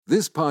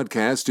This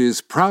podcast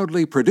is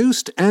proudly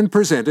produced and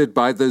presented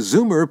by the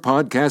Zoomer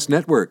Podcast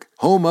Network,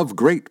 home of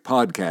great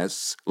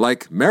podcasts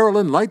like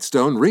Marilyn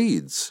Lightstone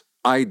Reads,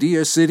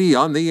 Idea City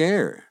on the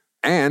Air,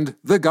 and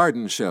The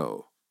Garden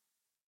Show.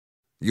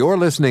 You're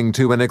listening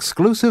to an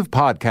exclusive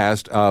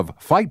podcast of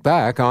Fight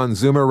Back on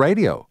Zoomer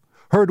Radio,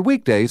 heard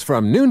weekdays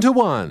from noon to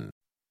 1.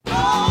 Fight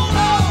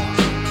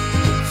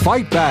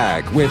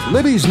Back with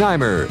Libby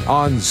Znaimer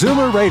on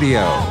Zoomer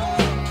Radio.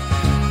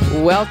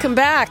 Welcome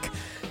back.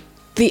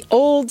 The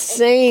old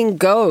saying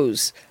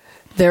goes,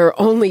 there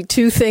are only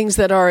two things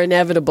that are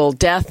inevitable,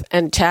 death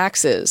and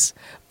taxes.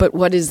 But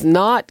what is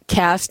not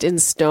cast in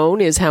stone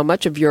is how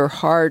much of your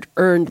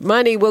hard-earned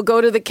money will go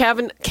to the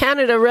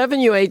Canada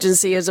Revenue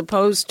Agency as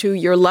opposed to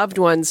your loved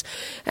ones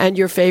and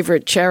your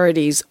favorite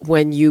charities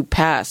when you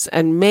pass.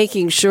 And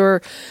making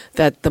sure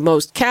that the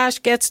most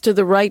cash gets to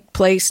the right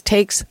place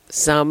takes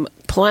some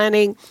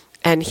planning.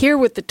 And here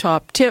with the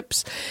top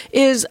tips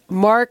is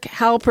Mark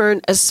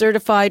Halpern, a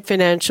certified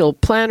financial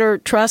planner,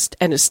 trust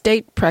and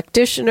estate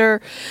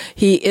practitioner.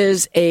 He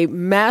is a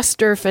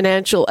master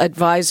financial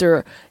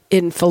advisor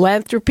in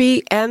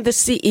philanthropy and the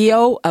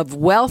CEO of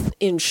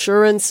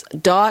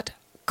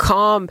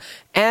wealthinsurance.com.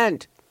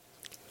 And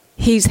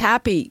he's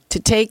happy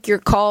to take your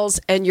calls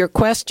and your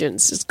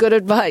questions. It's good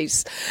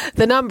advice.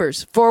 The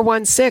numbers,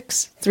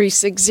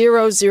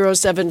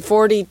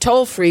 416-360-0740,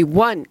 toll free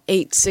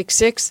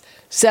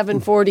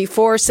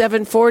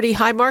 1-866-744-740.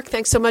 Hi, Mark.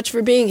 Thanks so much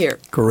for being here.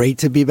 Great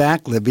to be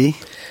back, Libby.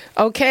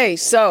 Okay,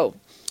 so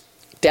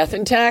death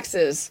and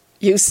taxes.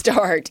 You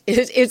start.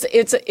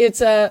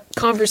 It's a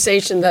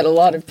conversation that a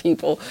lot of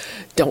people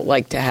don't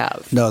like to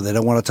have. No, they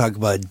don't want to talk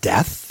about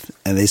death,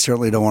 and they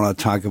certainly don't want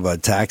to talk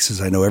about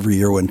taxes. I know every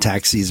year when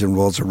tax season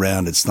rolls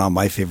around, it's not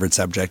my favorite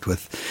subject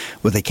with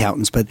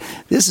accountants, but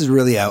this is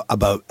really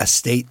about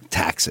estate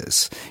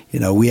taxes.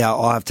 You know, we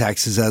all have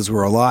taxes as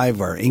we're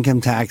alive, our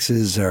income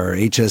taxes, our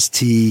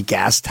HST,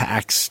 gas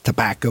tax,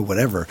 tobacco,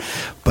 whatever.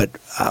 But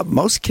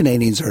most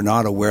Canadians are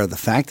not aware of the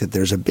fact that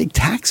there's a big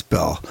tax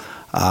bill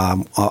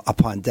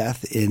upon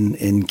death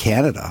in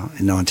Canada,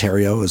 in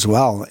Ontario as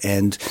well.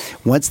 And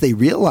once they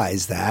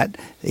realize that,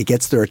 it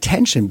gets their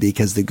attention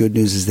because the good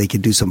news is they can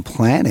do some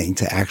planning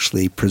to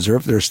actually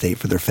preserve their estate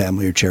for their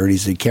family or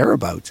charities they care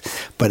about.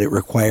 But it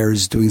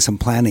requires doing some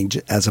planning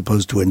as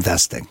opposed to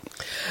investing.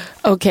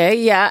 Okay,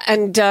 yeah.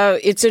 And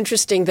it's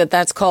interesting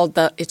that's called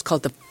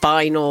the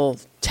final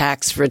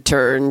tax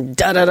return,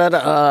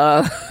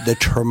 The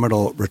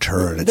terminal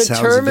return. It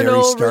sounds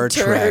very Star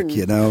Trek,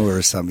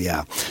 or some,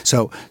 yeah.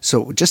 So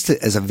just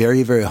as a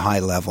very, very high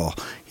level,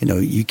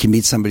 you can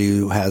meet somebody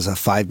who has a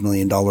 $5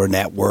 million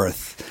net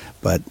worth,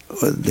 but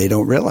they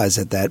don't realize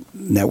that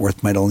net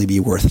worth might only be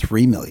worth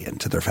 $3 million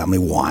to their family.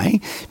 Why?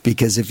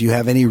 Because if you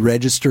have any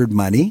registered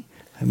money,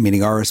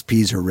 meaning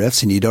RSPs or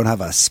RIFs, and you don't have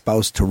a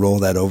spouse to roll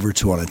that over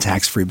to on a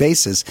tax-free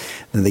basis,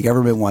 then the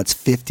government wants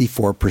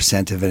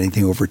 54% of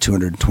anything over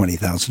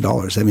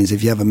 $220,000. That means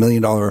if you have $1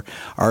 million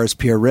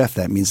RSP or RIF,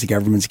 that means the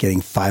government's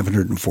getting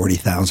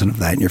 $540,000 of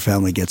that, and your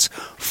family gets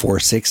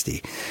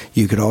 $460,000.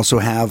 You could also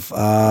have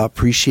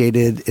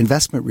appreciated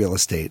investment real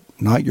estate,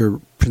 not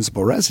your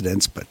principal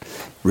residence, but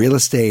real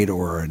estate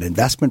or an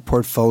investment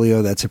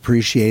portfolio that's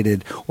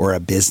appreciated or a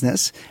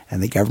business,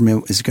 and the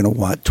government is going to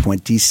want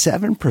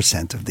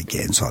 27% of the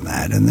gains on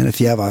that. And then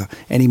if you have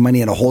any money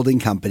in a holding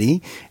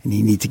company and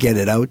you need to get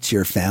it out to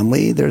your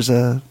family, there's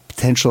a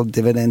potential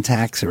dividend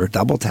tax or a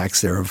double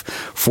tax there of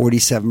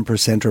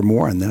 47% or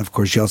more. And then, of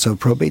course, you also have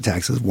probate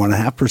taxes,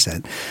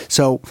 1.5%.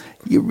 So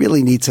you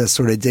really need to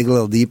sort of dig a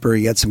little deeper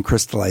and get some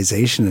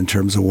crystallization in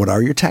terms of what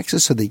are your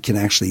taxes so that you can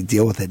actually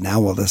deal with it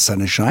now while the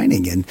sun is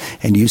shining and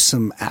use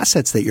some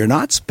assets that you're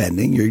not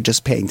spending, you're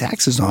just paying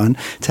taxes on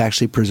to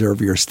actually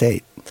preserve your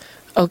estate.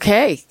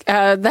 Okay.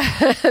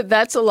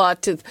 That's a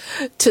lot to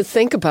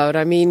think about.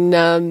 I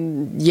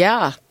mean,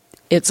 yeah.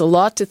 It's a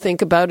lot to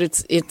think about.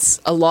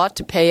 It's a lot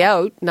to pay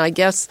out. And I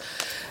guess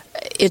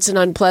it's an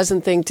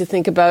unpleasant thing to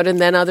think about.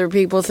 And then other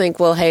people think,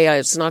 well, hey,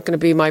 it's not going to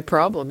be my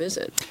problem, is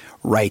it?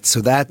 Right.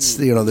 So that's,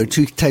 there are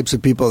two types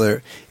of people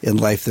there in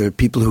life. There are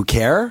people who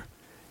care,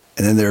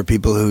 and then there are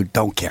people who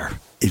don't care.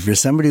 If you're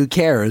somebody who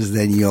cares,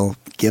 then you'll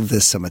give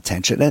this some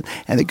attention.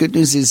 And the good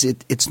news is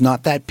it's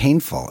not that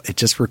painful. It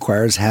just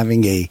requires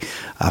having a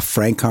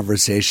frank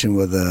conversation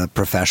with a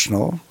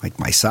professional like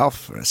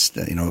myself,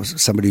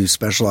 somebody who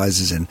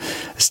specializes in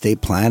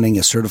estate planning,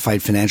 a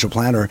certified financial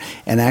planner,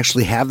 and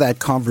actually have that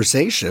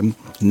conversation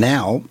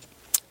now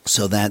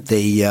so that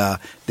they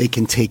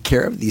can take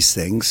care of these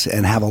things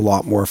and have a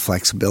lot more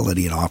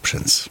flexibility and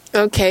options.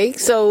 Okay,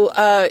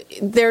 so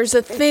there's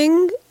a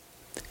thing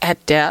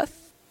at death,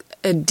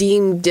 a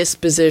deemed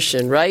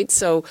disposition, right?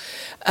 So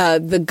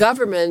the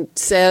government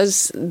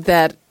says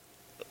that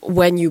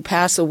when you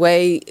pass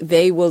away,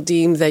 they will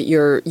deem that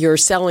you're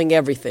selling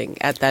everything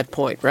at that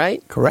point,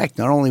 right? Correct.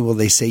 Not only will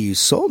they say you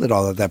sold it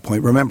all at that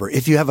point, remember,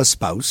 if you have a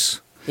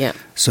spouse, yeah.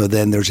 So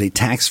then there's a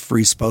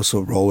tax-free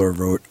spousal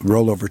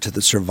rollover to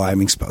the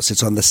surviving spouse.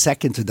 It's on the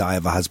second to die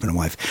of a husband and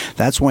wife.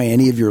 That's why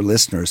any of your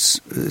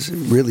listeners,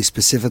 really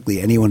specifically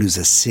anyone who's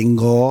a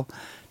single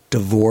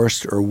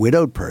divorced or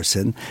widowed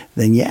person,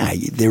 then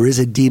there is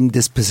a deemed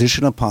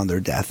disposition upon their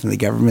death, and the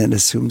government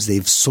assumes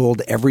they've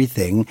sold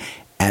everything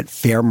at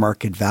fair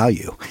market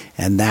value.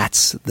 And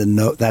that's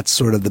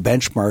sort of the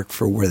benchmark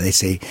for where they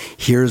say,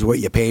 here's what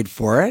you paid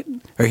for it,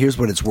 or here's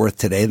what it's worth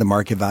today, the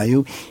market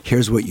value,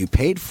 here's what you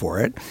paid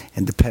for it.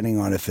 And depending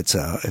on if it's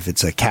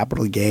a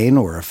capital gain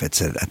or if it's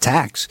a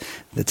tax,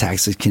 the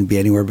taxes can be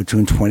anywhere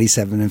between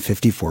 27 and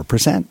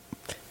 54%.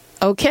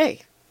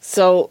 Okay.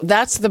 So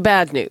that's the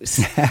bad news.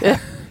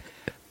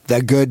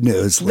 The good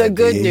news, Libby. The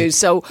good news.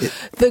 So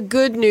the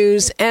good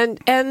news, and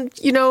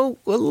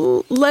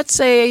let's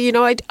say,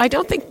 I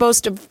don't think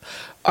most of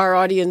our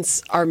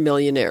audience are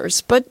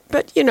millionaires, but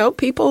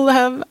people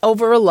have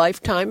over a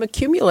lifetime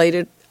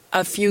accumulated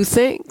a few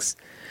things.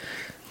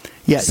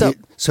 Yeah.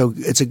 So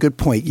it's a good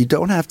point. You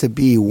don't have to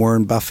be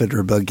Warren Buffett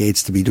or Bill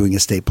Gates to be doing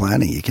estate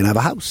planning. You can have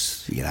a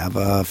house. You can have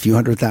a few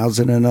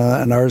 $100,000 in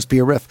an RSP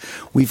or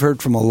RIF. We've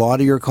heard from a lot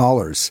of your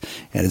callers,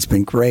 and it's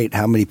been great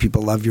how many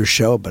people love your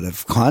show but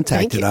have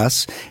contacted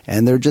us,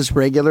 and they're just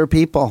regular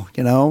people.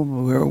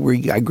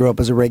 I grew up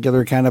as a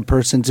regular kind of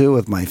person too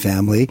with my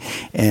family,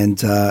 and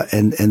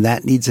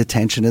that needs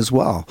attention as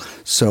well.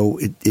 So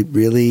it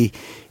really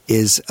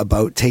is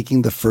about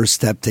taking the first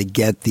step to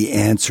get the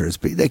answers.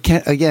 But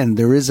again,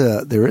 there is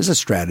a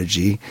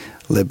strategy,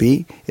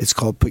 Libby. It's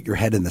called put your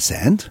head in the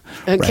sand.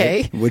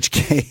 Okay. Right? In which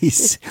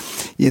case,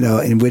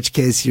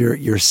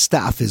 your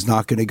stuff is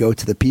not going to go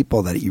to the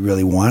people that you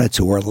really want it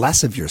to, or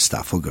less of your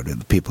stuff will go to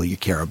the people you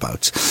care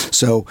about.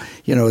 So,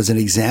 as an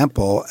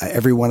example,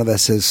 every one of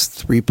us has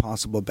 3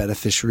 possible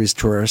beneficiaries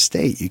to our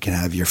estate. You can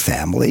have your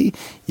family,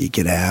 you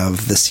can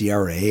have the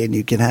CRA, and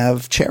you can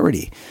have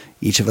charity.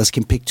 Each of us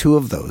can pick 2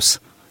 of those.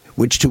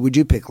 Which 2 would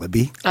you pick,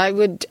 Libby? I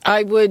would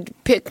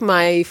pick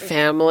my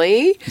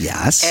family.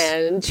 Yes.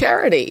 And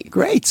charity.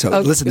 Great. So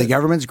listen, the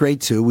government's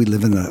great too. We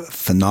live in a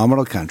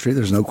phenomenal country.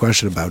 There's no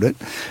question about it.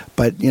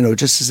 But,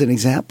 just as an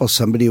example,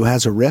 somebody who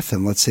has a RIF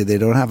and let's say they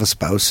don't have a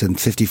spouse and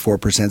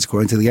 54% is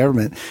going to the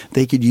government,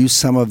 they could use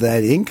some of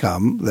that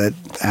income, that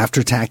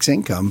after-tax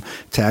income,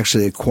 to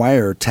actually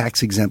acquire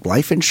tax-exempt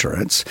life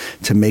insurance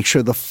to make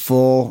sure the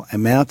full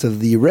amount of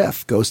the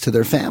RIF goes to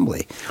their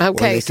family.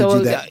 Okay,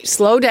 so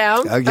slow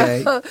down.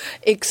 Okay.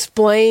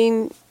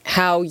 Explain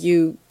how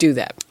you do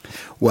that.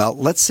 Well,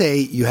 let's say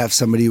you have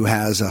somebody who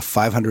has a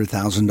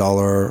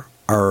 $500,000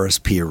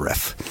 RSP or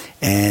RIF,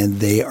 and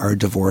they are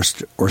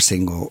divorced or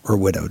single or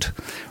widowed,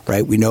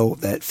 right? We know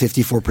that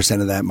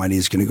 54% of that money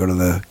is going to go to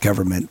the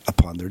government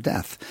upon their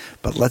death.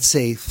 But let's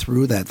say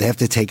through that, they have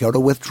to take out a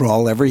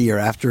withdrawal every year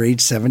after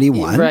age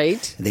 71.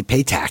 Right. And they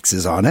pay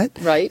taxes on it.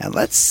 Right. And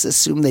let's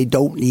assume they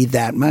don't need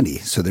that money.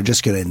 So they're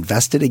just going to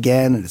invest it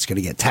again, and it's going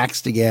to get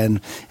taxed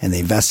again, and they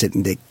invest it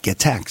and they get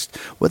taxed.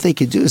 What they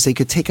could do is they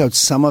could take out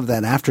some of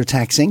that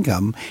after-tax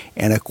income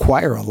and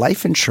acquire a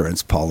life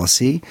insurance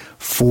policy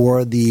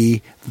for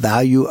the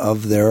value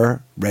of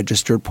their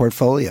registered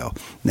portfolio.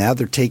 Now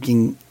they're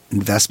taking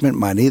investment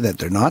money that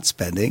they're not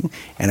spending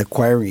and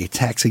acquiring a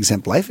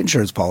tax-exempt life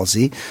insurance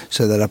policy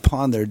so that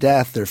upon their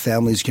death, their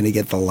family is going to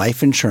get the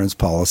life insurance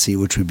policy,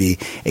 which would be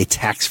a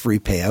tax-free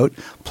payout,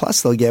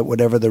 plus they'll get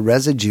whatever the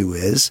residue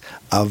is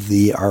of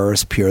the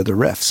RSP or the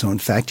RIF. So in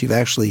fact, you've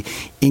actually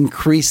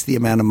increased the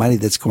amount of money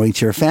that's going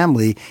to your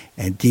family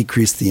and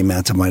decreased the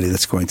amount of money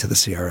that's going to the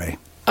CRA.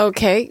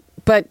 Okay,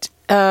 but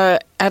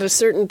at a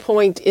certain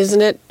point,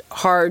 isn't it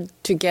hard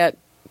to get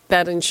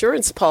that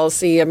insurance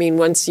policy? I mean,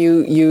 once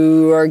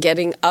you are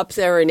getting up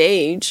there in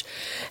age,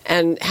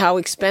 and how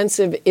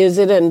expensive is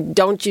it? And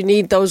don't you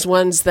need those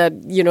ones that,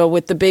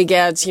 with the big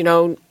ads,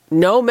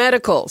 no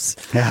medicals?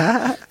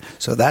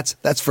 So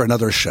that's for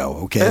another show,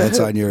 okay? That's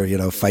on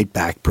your, Fight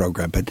Back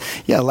program. But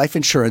yeah, life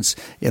insurance,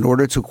 in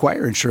order to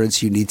acquire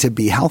insurance, you need to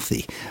be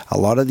healthy. A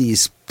lot of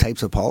these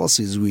types of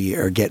policies we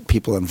get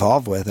people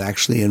involved with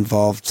actually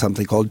involve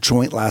something called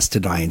joint last to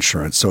die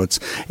insurance. So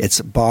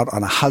it's bought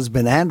on a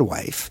husband and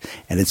wife,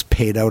 and it's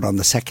paid out on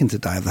the second to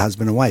die of the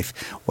husband and wife.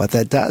 What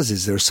that does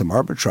is there's some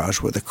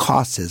arbitrage where the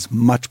cost is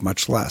much,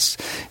 much less.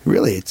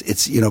 Really,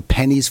 it's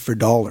pennies for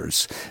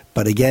dollars.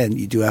 But again,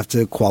 you do have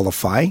to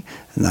qualify,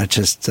 not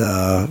just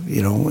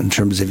in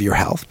terms of your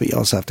health, but you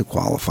also have to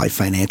qualify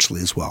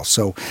financially as well.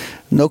 So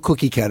no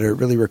cookie cutter. It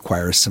really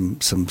requires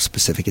some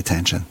specific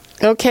attention.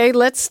 Okay,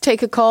 let's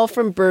take a call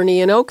from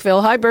Bernie in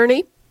Oakville. Hi,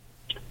 Bernie.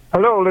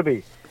 Hello,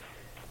 Libby.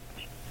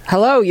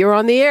 Hello, you're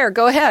on the air.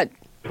 Go ahead.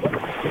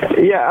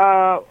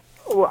 Yeah,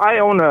 I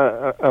own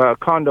a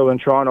condo in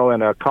Toronto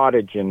and a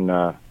cottage in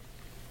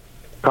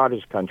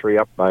cottage country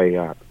up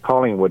by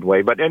Collingwood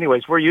Way. But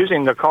anyways, we're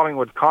using the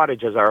Collingwood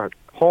cottage as our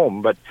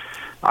home. But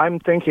I'm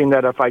thinking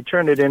that if I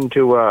turn it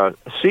into a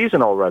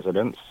seasonal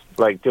residence,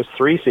 like just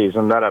 3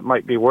 seasons, that it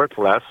might be worth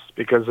less,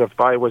 because if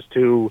I was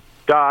to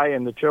die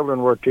and the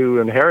children were to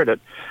inherit it,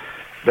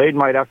 they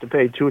might have to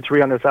pay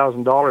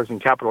 $200,000-$300,000 in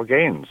capital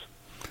gains.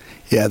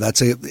 Yeah,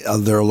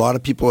 there are a lot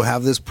of people who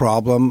have this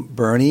problem,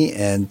 Bernie,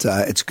 and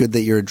it's good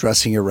that you're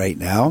addressing it right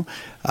now.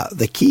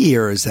 The key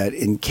here is that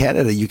in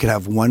Canada, you can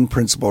have one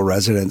principal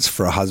residence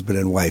for a husband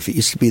and wife. It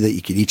used to be that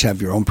you could each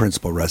have your own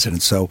principal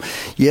residence. So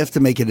you have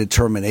to make a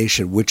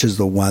determination which is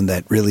the one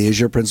that really is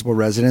your principal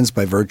residence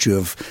by virtue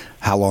of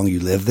how long you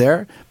live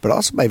there, but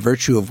also by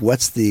virtue of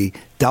what's the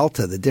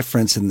delta, the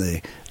difference in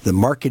the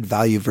market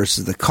value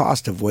versus the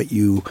cost of what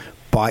you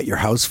bought your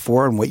house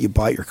for and what you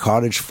bought your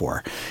cottage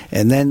for.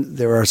 And then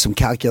there are some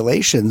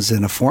calculations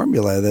in a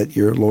formula that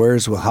your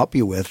lawyers will help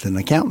you with and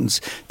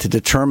accountants to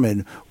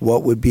determine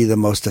what would be the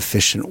most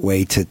efficient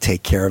way to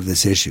take care of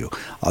this issue.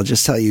 I'll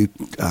just tell you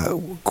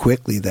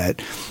quickly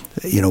that,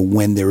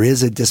 when there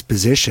is a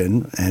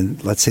disposition,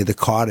 and let's say the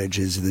cottage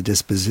is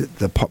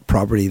the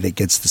property that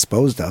gets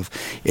disposed of,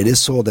 it is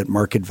sold at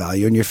market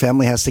value, and your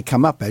family has to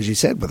come up, as you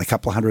said, with a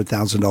couple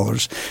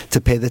 $100,000 to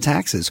pay the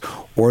taxes,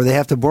 or they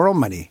have to borrow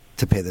money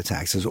to pay the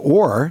taxes,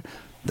 or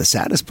the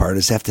saddest part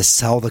is they have to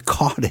sell the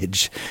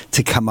cottage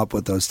to come up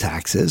with those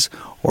taxes.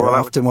 Or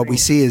often what we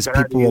see is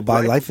people will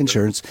buy life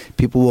insurance.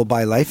 People will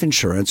buy life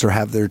insurance or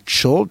have their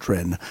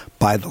children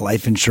buy the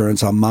life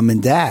insurance on mom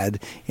and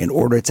dad in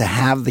order to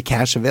have the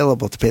cash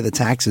available to pay the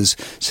taxes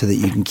so that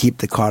you can keep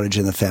the cottage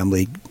in the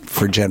family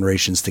for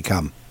generations to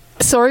come.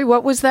 Sorry,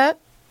 what was that,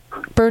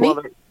 Bernie?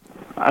 Well,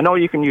 I know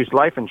you can use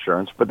life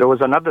insurance, but there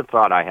was another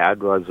thought I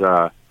had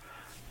was...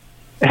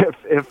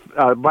 If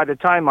by the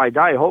time I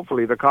die,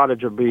 hopefully the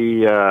cottage will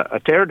be a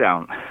tear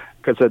down,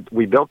 because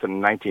we built it in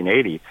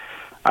 1980.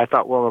 I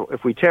thought, well,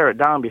 if we tear it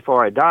down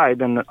before I die,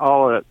 then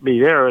all that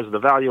be there is the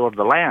value of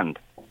the land,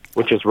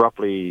 which is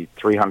roughly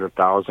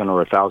 $300,000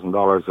 or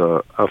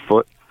 $1,000 a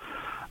foot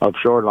of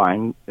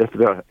shoreline, if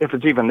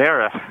it's even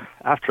there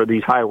after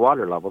these high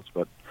water levels.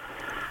 But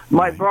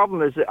my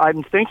problem is,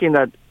 I'm thinking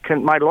that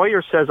my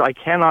lawyer says I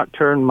cannot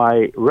turn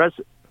my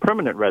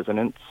permanent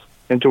residence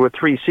into a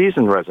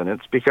 3-season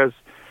residence because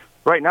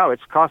right now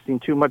it's costing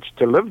too much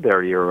to live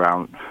there year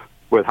round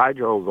with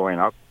hydro going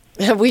up.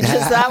 That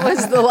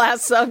was the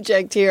last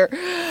subject here.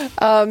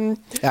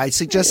 I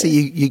suggest that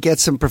you get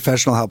some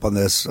professional help on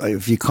this.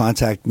 If you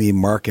contact me,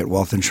 Mark at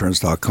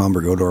wealthinsurance.com,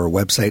 or go to our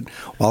website,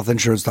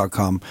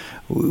 wealthinsurance.com.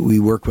 We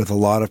work with a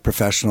lot of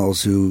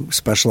professionals who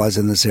specialize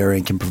in this area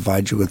and can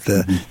provide you with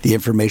the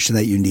information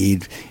that you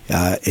need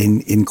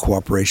in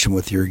cooperation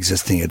with your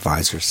existing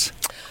advisors.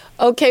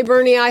 Okay,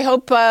 Bernie, I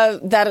hope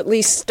that at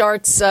least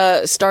starts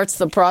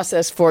the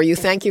process for you.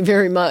 Thank you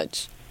very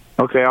much.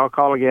 Okay, I'll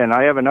call again.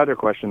 I have another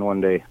question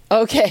one day.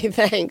 Okay,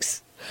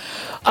 thanks.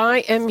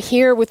 I am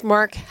here with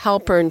Mark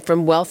Halpern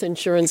from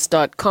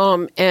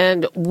wealthinsurance.com,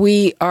 and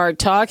we are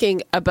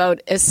talking about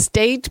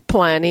estate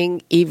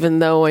planning, even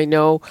though I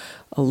know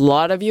a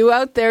lot of you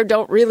out there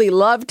don't really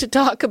love to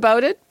talk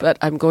about it, but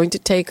I'm going to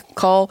take a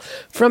call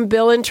from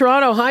Bill in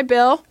Toronto. Hi,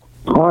 Bill.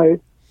 Hi.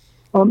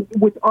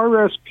 With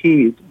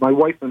RSPs, my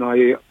wife and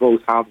I both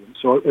have them.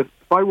 So if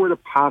I were to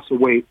pass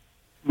away,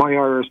 my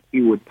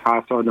RSP would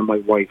pass on to my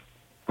wife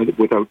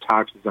without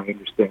taxes, I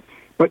understand.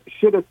 But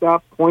should at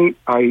that point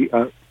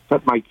I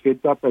set my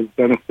kids up as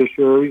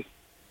beneficiaries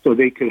so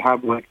they could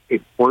have like a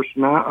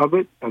portion of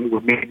it and it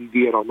would maybe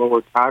be at a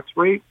lower tax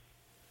rate?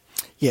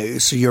 Yeah,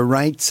 so you're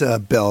right,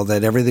 Bill,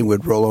 that everything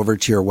would roll over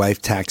to your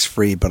wife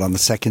tax-free, but on the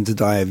second to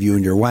die of you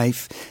and your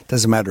wife, it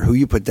doesn't matter who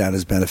you put down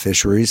as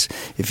beneficiaries.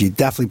 If you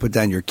definitely put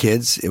down your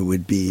kids, it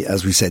would be,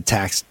 as we said,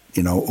 taxed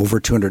over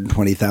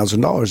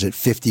 $220,000 at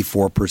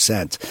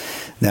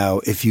 54%. Now,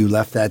 if you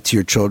left that to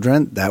your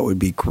children, that would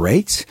be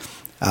great.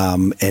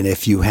 And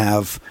if you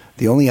have...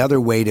 The only other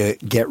way to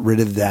get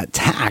rid of that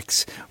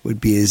tax would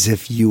be as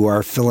if you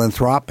are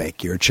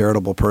philanthropic. You're a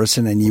charitable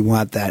person and you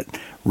want that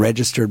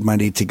registered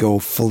money to go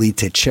fully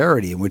to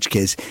charity, in which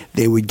case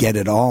they would get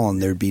it all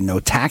and there'd be no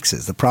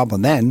taxes. The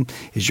problem then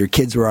is your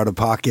kids were out of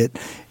pocket,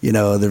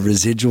 the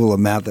residual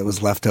amount that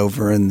was left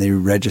over in the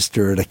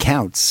registered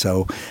accounts.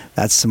 So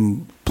that's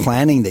some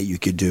planning that you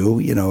could do,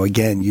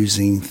 again,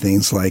 using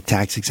things like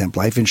tax-exempt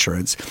life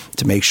insurance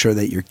to make sure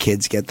that your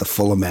kids get the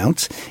full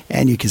amount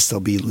and you can still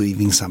be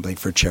leaving something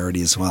for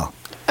charity as well.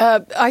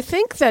 I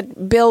think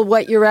that, Bill,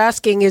 what you're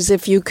asking is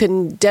if you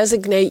can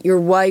designate your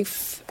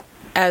wife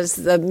as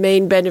the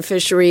main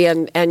beneficiary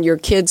and your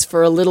kids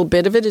for a little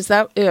bit of it. Is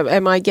that,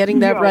 am I getting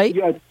that right?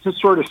 Yeah, to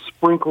sort of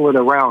sprinkle it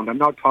around. I'm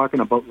not talking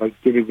about like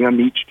giving them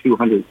each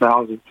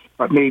 $200,000,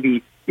 but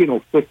maybe,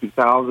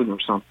 $50,000 or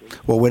something.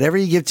 Well, whatever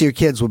you give to your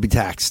kids will be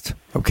taxed.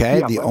 Okay?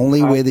 Yeah, the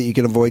only way that you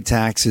can avoid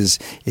tax is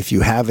if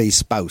you have a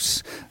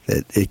spouse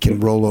that it can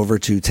roll over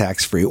to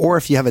tax-free. Or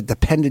if you have a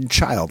dependent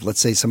child, let's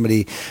say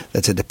somebody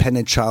that's a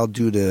dependent child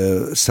due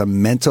to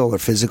some mental or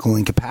physical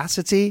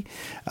incapacity,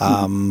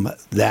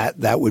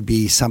 that would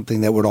be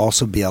something that would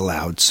also be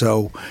allowed.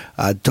 So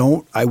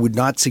I would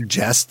not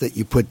suggest that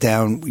you put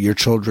down your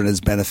children as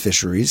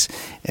beneficiaries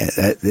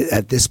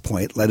at this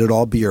point. Let it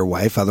all be your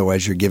wife.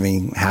 Otherwise, you're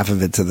giving half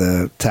of it to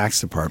the tax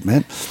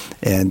department.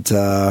 And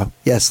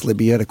yes,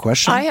 Libby, you had a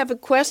question? I have a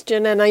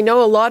question, and I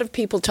know a lot of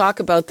people talk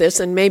about this,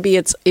 and maybe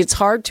it's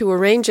hard to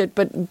arrange it,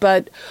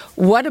 but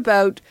what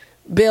about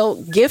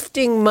Bill,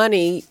 gifting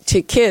money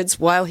to kids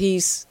while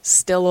he's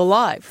still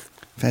alive.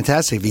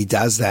 Fantastic. If he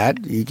does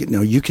that, you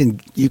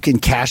can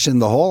cash in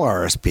the whole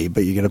RSP,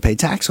 but you're going to pay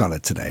tax on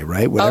it today,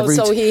 right?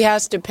 He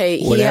has to pay.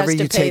 He has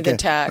to pay the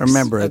tax.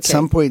 Remember, at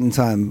some point in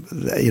time,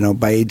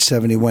 by age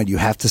 71, you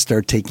have to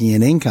start taking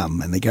in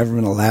income, and the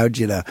government allowed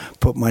you to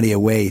put money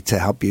away to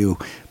help you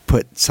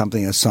put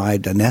something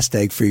aside, a nest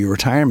egg for your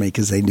retirement,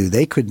 because they knew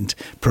they couldn't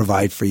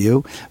provide for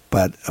you.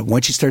 But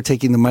once you start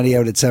taking the money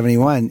out at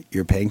 71,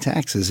 you're paying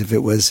taxes. If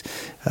it was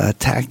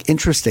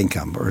interest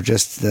income or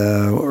just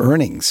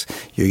earnings,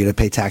 you're going to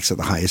pay tax at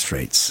the highest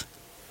rates.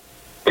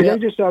 Can I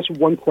just ask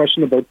one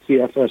question about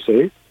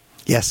TFSA?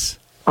 Yes.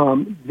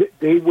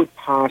 They would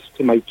pass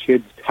to my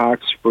kids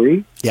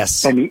tax-free.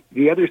 Yes. And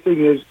the other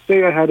thing is,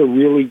 say I had a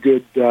really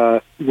good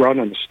run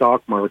on the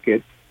stock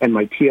market and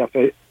my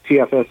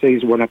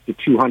TFSAs went up to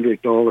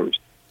 $200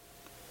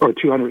 or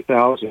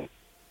 $200,000.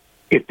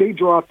 If they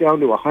drop down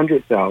to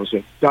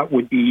 $100,000, that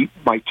would be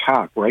my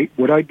cap, right?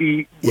 Would I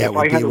be? Yeah, it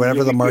would be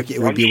whatever the market.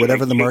 It would be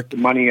whatever the market.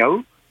 Money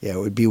out. Yeah, it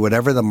would be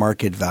whatever the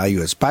market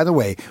value is. By the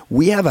way,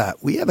 we have a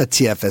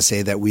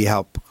TFSA that we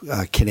help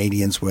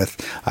Canadians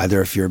with,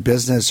 either if you're a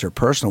business or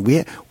personal.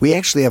 We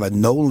actually have a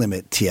no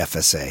limit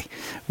TFSA,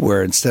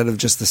 where instead of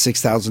just the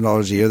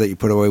 $6,000 a year that you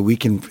put away, we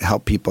can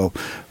help people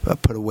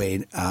put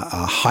away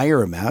a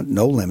higher amount,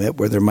 no limit,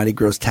 where their money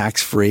grows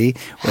tax free,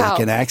 where they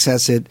can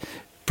access it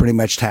pretty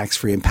much tax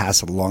free and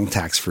pass it along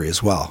tax free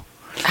as well.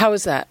 How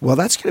is that? Well,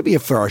 that's going to be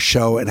for our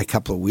show in a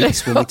couple of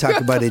weeks when we talk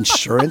about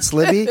insurance,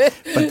 Libby.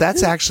 But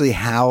that's actually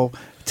how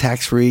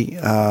tax-free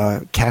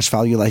cash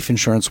value life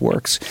insurance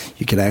works.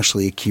 You can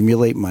actually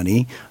accumulate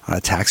money on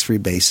a tax-free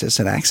basis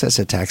and access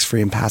it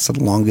tax-free and pass it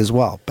along as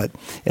well. But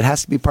it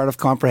has to be part of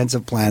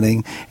comprehensive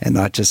planning and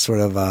not just sort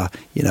of a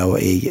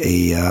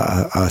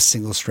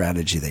single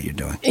strategy that you're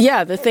doing.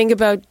 Yeah, the thing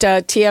about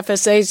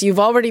TFSAs, you've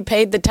already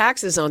paid the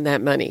taxes on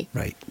that money.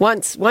 Right.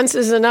 Once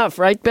is enough,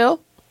 right,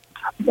 Bill?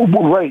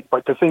 Right,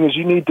 but the thing is,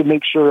 you need to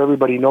make sure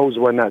everybody knows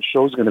when that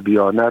show's going to be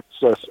on. I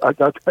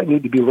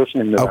need to be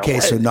listening to that.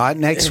 Okay, so not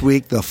next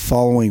week, the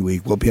following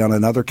week. We'll be on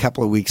another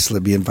couple of weeks.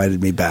 Libby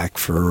invited me back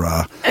for...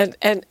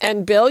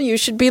 And Bill, you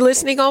should be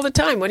listening all the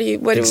time. What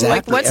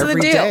exactly, what's every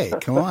the deal? day.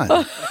 Come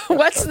on.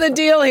 What's the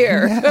deal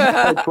here?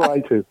 I try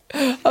to.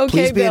 Okay,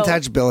 Please be Bill. in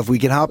touch, Bill. If we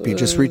can help you,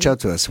 just reach out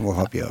to us and we'll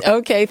help you out.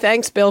 Okay,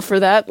 thanks, Bill, for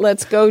that.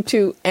 Let's go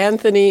to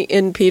Anthony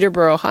in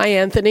Peterborough. Hi,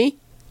 Anthony.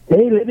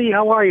 Hey, Libby,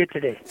 how are you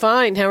today?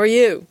 Fine, how are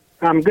you?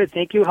 I'm good,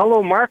 thank you.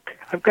 Hello, Mark.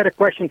 I've got a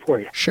question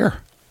for you. Sure.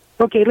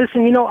 Okay,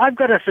 listen, I've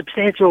got a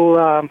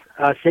substantial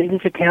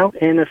savings account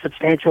and a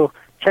substantial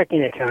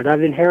checking account.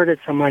 I've inherited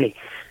some money.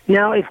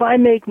 Now, if I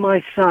make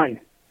my son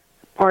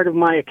part of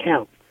my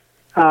account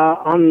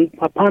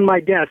upon my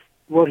death,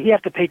 will he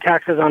have to pay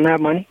taxes on that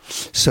money?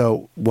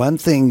 So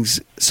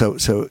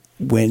so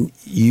when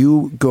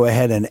you go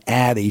ahead and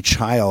add a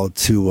child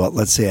to,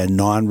 let's say, a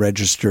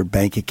non-registered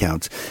bank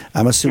account,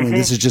 I'm assuming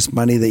this is just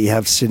money that you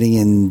have sitting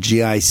in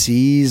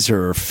GICs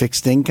or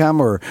fixed income,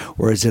 or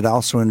is it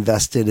also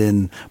invested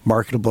in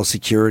marketable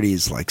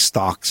securities like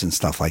stocks and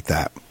stuff like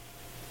that?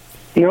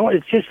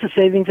 It's just a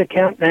savings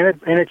account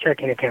and a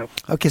checking account.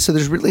 Okay, so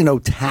there's really no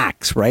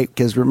tax, right?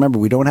 Because remember,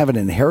 we don't have an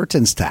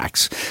inheritance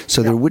tax,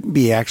 so there wouldn't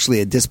be actually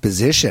a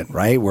disposition,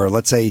 right? Where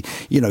let's say,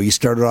 you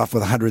started off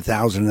with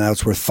 $100,000 and now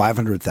it's worth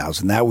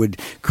 $500,000. That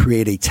would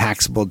create a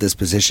taxable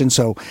disposition.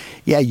 So,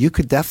 yeah, you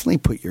could definitely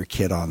put your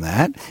kid on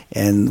that.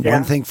 And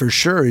one thing for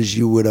sure is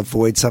you would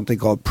avoid something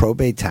called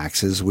probate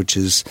taxes, which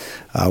is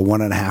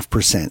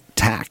 1.5%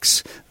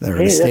 tax. They're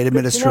an estate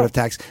administrative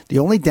tax. The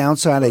only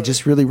downside I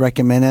just really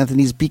recommend,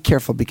 Anthony, is be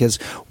careful, because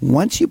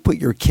once you put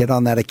your kid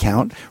on that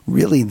account,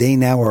 really they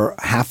now are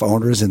half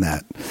owners in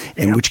that.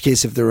 In which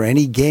case, if there are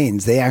any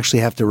gains, they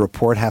actually have to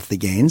report half the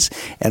gains.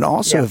 And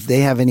also, if they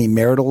have any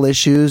marital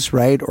issues,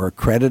 right, or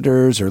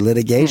creditors or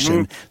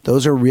litigation,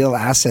 those are real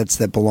assets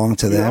that belong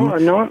to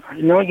them. No,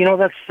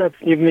 that's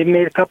you've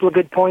made a couple of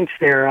good points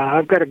there.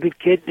 I've got a good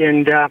kid,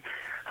 and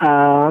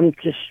I'm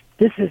just.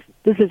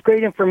 This is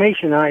great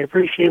information. I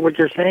appreciate what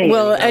you're saying.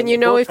 Well, and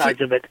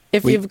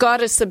if you've got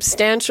a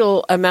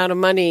substantial amount of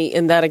money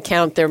in that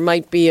account, there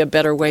might be a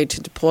better way to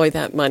deploy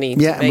that money.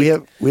 Yeah, we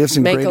have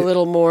some make a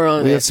little more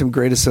on it. We have some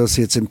great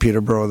associates in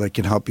Peterborough that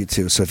can help you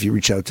too. So if you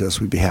reach out to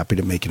us, we'd be happy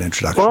to make an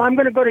introduction. Well, I'm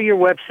going to go to your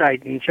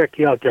website and check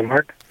you out there,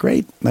 Mark.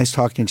 Great, nice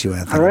talking to you,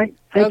 Anthony. All right,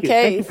 thank you.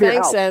 Okay,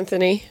 thanks,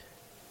 Anthony.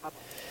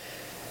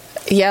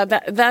 Yeah,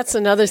 that's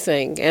another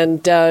thing.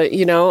 And,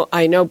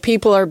 I know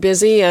people are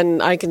busy,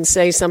 and I can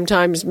say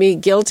sometimes me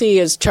guilty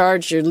as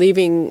charged. You're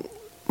leaving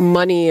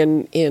money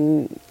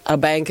in a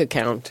bank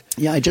account.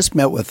 Yeah, I just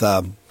met with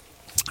a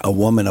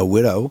woman, a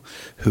widow,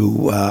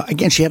 who,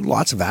 again, she had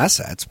lots of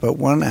assets, but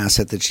one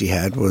asset that she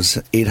had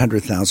was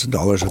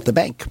 $800,000 with the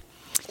bank.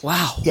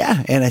 Wow.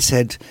 Yeah. And I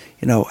said,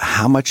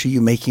 how much are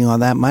you making on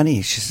that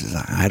money? She says,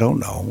 I don't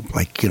know.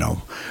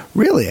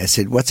 Really? I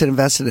said, what's it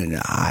invested in?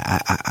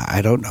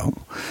 I don't know.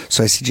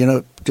 So I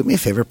said, do me a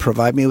favor,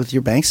 provide me with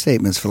your bank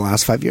statements for the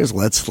last 5 years.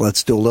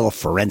 Let's do a little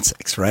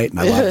forensics, right? And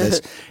I love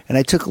this. And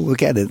I took a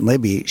look at it, and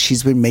Libby,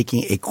 she's been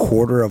making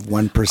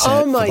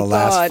 0.25% for the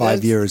last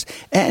 5 years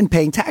and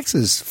paying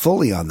taxes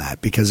fully on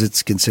that because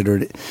it's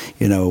considered,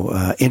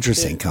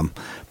 interest income.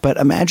 But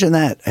imagine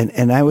that.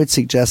 And I would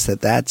suggest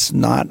that that's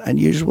not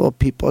unusual.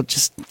 People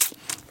just...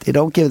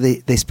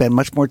 They spend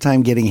much more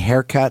time getting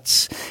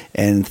haircuts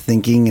and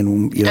thinking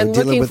and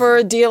looking for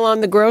a deal on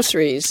the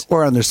groceries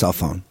or on their cell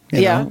phone,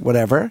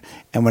 whatever.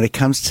 And when it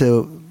comes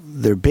to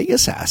their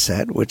biggest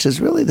asset, which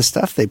is really the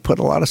stuff they put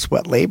a lot of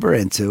sweat labor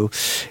into,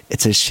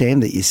 it's a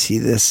shame that you see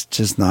this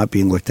just not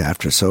being looked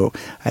after. So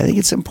I think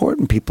it's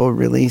important people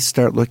really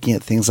start looking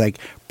at things like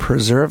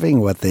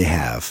preserving what they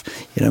have,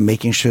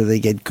 making sure they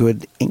get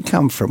good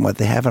income from what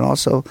they have, and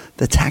also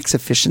the tax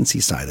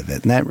efficiency side of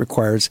it. And that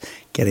requires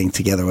getting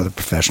together with a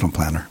professional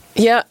planner.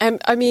 Yeah,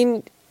 and I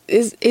mean,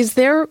 is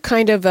there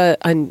kind of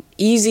an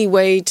easy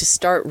way to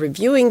start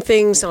reviewing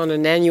things on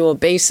an annual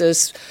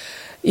basis?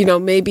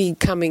 Maybe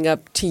coming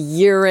up to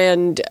year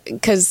end,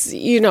 because,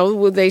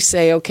 they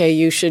say, okay,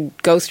 you should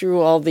go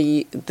through all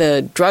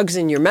the drugs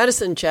in your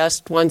medicine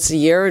chest once a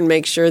year and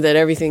make sure that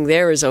everything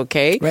there is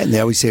okay. Right. And they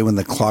always say when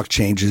the clock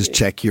changes,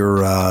 check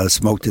your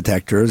smoke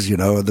detectors,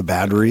 the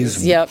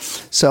batteries. Yep.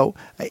 So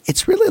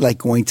it's really like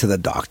going to the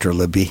doctor,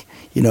 Libby.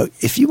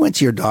 If you went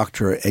to your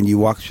doctor and you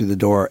walk through the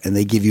door and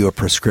they give you a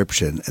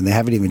prescription and they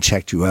haven't even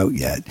checked you out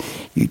yet,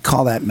 you'd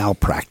call that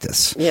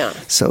malpractice. Yeah.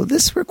 So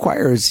this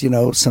requires,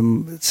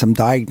 some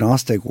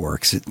diagnostic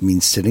works. It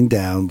means sitting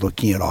down,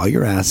 looking at all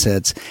your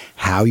assets,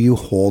 how you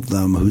hold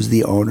them, who's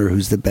the owner,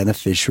 who's the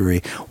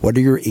beneficiary, what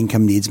are your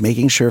income needs,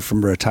 making sure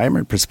from a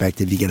retirement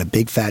perspective you get a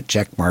big fat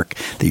check mark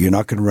that you're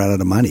not going to run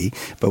out of money.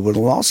 But what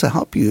will also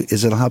help you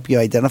is it'll help you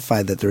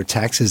identify that there are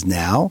taxes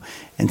now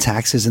and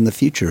taxes in the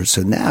future.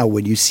 So now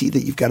when you see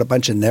that you've got a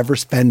bunch of never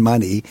spend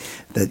money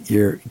that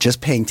you're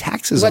just paying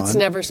taxes on. What's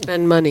never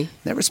spend money?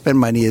 Never spend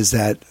money is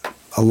that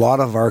a lot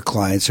of our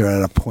clients are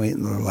at a point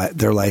in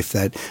their life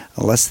that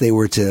unless they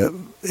were to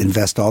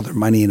invest all their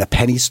money in a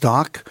penny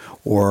stock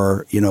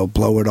or,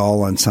 blow it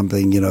all on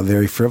something,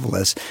 very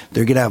frivolous,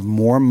 they're going to have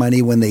more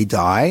money when they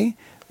die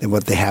than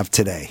what they have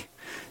today.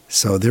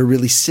 So they're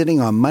really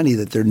sitting on money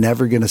that they're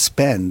never going to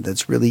spend.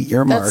 That's really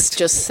earmarked. That's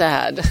just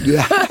sad.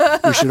 Yeah,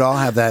 we should all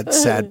have that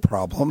sad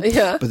problem.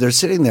 Yeah. But they're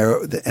sitting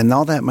there, and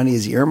all that money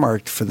is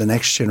earmarked for the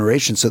next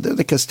generation. So they're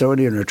the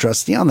custodian or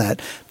trustee on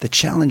that. The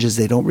challenge is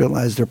they don't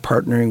realize they're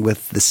partnering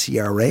with the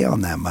CRA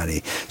on that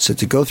money. So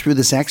to go through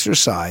this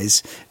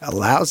exercise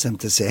allows them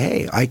to say,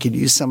 hey, I could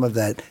use some of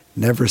that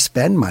never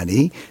spend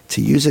money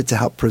to use it to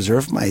help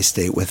preserve my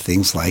estate with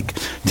things like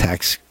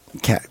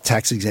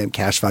tax-exempt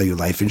cash value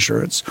life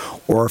insurance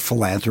or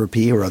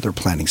philanthropy or other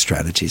planning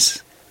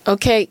strategies.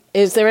 Okay.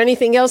 Is there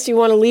anything else you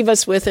want to leave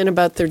us with in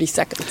about 30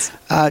 seconds?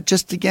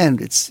 Just again,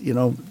 it's,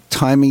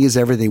 timing is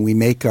everything. We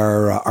make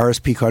our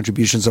RSP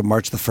contributions on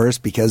March the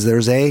 1st because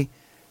there's a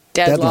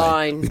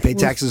deadline. We pay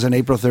taxes on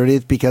April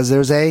 30th because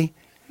there's a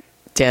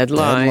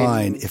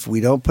deadline. If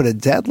we don't put a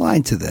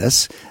deadline to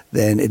this,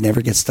 then it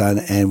never gets done,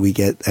 and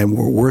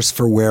we're worse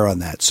for wear on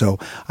that. So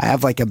I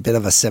have like a bit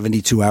of a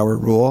 72-hour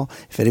rule.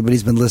 If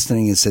anybody's been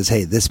listening and says,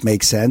 hey, this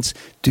makes sense,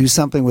 do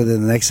something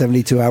within the next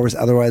 72 hours.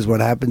 Otherwise,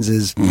 what happens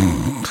is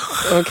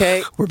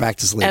okay, we're back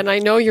to sleep. And I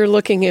know you're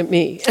looking at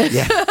me.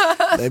 Yeah.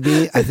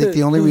 Libby, I think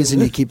the only reason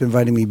you keep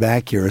inviting me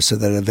back here is so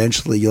that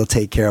eventually you'll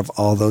take care of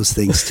all those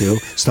things too.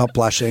 Stop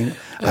blushing.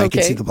 I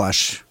can see the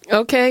blush.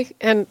 Okay,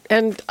 and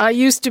I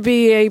used to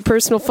be a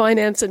personal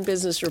finance and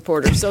business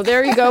reporter. So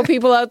there you go,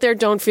 people out there,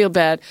 don't feel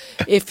bad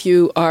if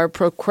you are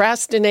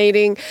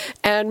procrastinating.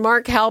 And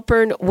Mark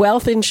Halpern,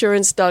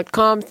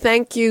 wealthinsurance.com,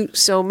 thank you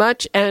so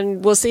much,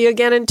 and we'll see you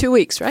again in 2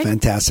 weeks, right?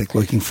 Fantastic,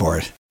 looking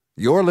forward.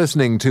 You're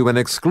listening to an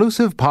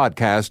exclusive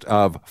podcast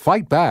of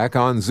Fight Back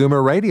on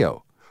Zoomer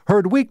Radio,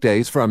 heard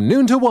weekdays from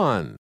noon to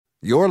 1.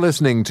 You're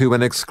listening to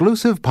an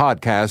exclusive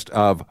podcast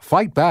of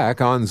Fight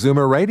Back on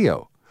Zoomer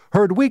Radio,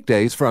 heard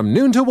weekdays from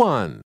noon to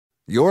 1.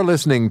 You're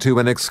listening to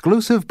an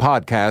exclusive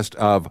podcast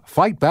of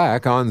Fight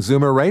Back on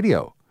Zoomer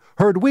Radio,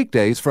 heard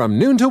weekdays from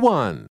noon to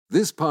 1.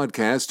 This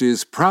podcast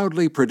is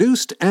proudly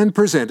produced and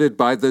presented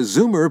by the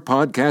Zoomer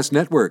Podcast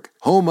Network,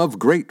 home of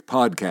great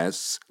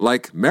podcasts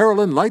like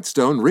Marilyn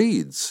Lightstone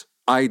Reads,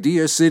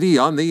 Idea City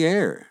on the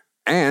Air,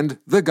 and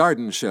The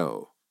Garden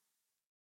Show.